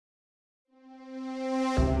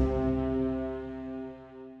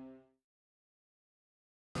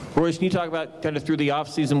Royce, can you talk about kind of through the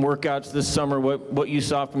offseason workouts this summer, what you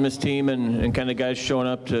saw from this team and kind of guys showing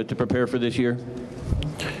up to prepare for this year?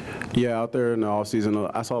 Yeah, out there in the offseason,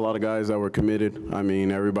 I saw a lot of guys that were committed. I mean,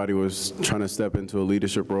 everybody was trying to step into a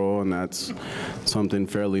leadership role, and that's something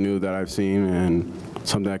fairly new that I've seen and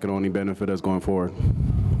something that can only benefit us going forward.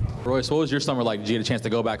 Royce, what was your summer like? Did you get a chance to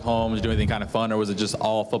go back home? Did you do anything kind of fun, or was it just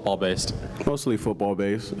all football-based? Mostly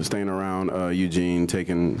football-based, staying around Eugene,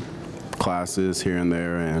 taking classes here and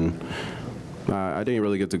there, and I didn't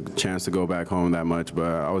really get the chance to go back home that much, but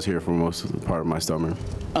I was here for most of the part of my summer.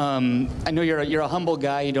 I know you're a humble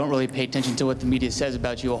guy. You don't really pay attention to what the media says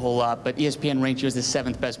about you a whole lot, but ESPN ranked you as the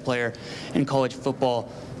 7th best player in college football.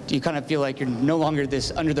 Do you kind of feel like you're no longer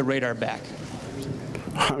this under-the-radar back?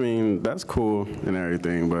 I mean, that's cool and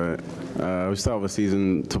everything, but we still have a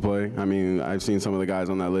season to play. I mean, I've seen some of the guys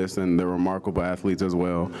on that list, and they're remarkable athletes as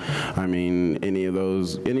well. I mean, any of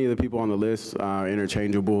the people on the list are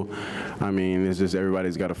interchangeable. I mean, it's just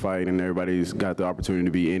everybody's got to fight, and everybody's got the opportunity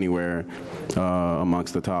to be anywhere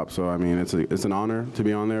amongst the top. So, I mean, it's an honor to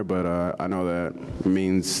be on there, but I know that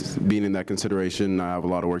means being in that consideration, I have a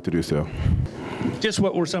lot of work to do still. Just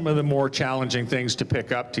what were some of the more challenging things to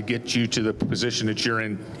pick up to get you to the position that you're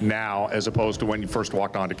in now as opposed to when you first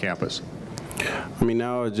walked onto campus? I mean,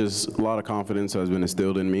 now it's just a lot of confidence has been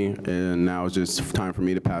instilled in me, and now it's just time for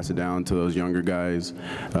me to pass it down to those younger guys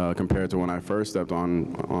compared to when I first stepped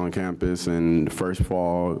on campus and first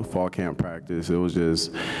fall camp practice. It was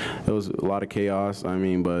a lot of chaos. I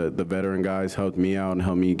mean, but the veteran guys helped me out and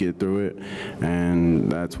helped me get through it,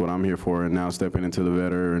 and that's what I'm here for. And now stepping into the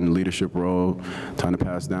veteran leadership role, trying to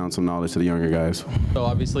pass down some knowledge to the younger guys. So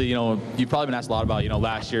obviously, you've probably been asked a lot about,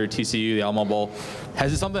 last year, TCU, the Alamo Bowl.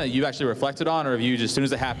 Has it something that you've actually reflected on, or have you just, as soon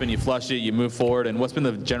as it happened, you flushed it, you move forward, and what's been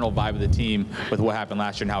the general vibe of the team with what happened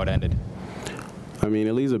last year and how it ended? I mean,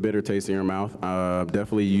 it leaves a bitter taste in your mouth.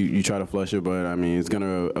 Definitely you try to flush it, but I mean, it's going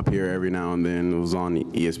to appear every now and then. It was on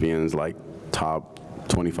ESPN's top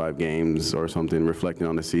 25 games or something, reflecting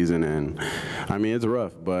on the season, and I mean, it's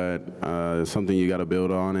rough, but it's something you got to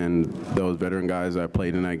build on, and those veteran guys that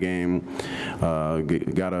played in that game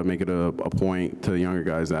got to make it a point to the younger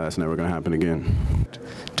guys that that's never going to happen again.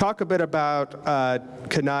 Talk a bit about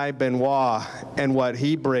Kenai Benoit and what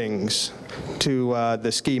he brings to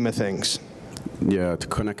the scheme of things. Yeah,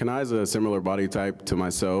 Kenai's a similar body type to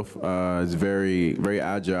myself. He's very, very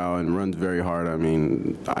agile and runs very hard. I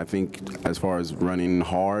mean, I think as far as running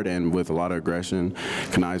hard and with a lot of aggression,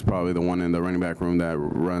 Kenai's probably the one in the running back room that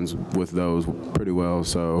runs with those pretty well.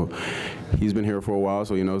 So he's been here for a while,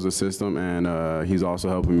 so he knows the system, and he's also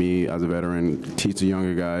helping me as a veteran teach the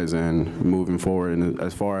younger guys and moving forward, and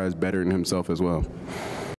as far as bettering himself as well.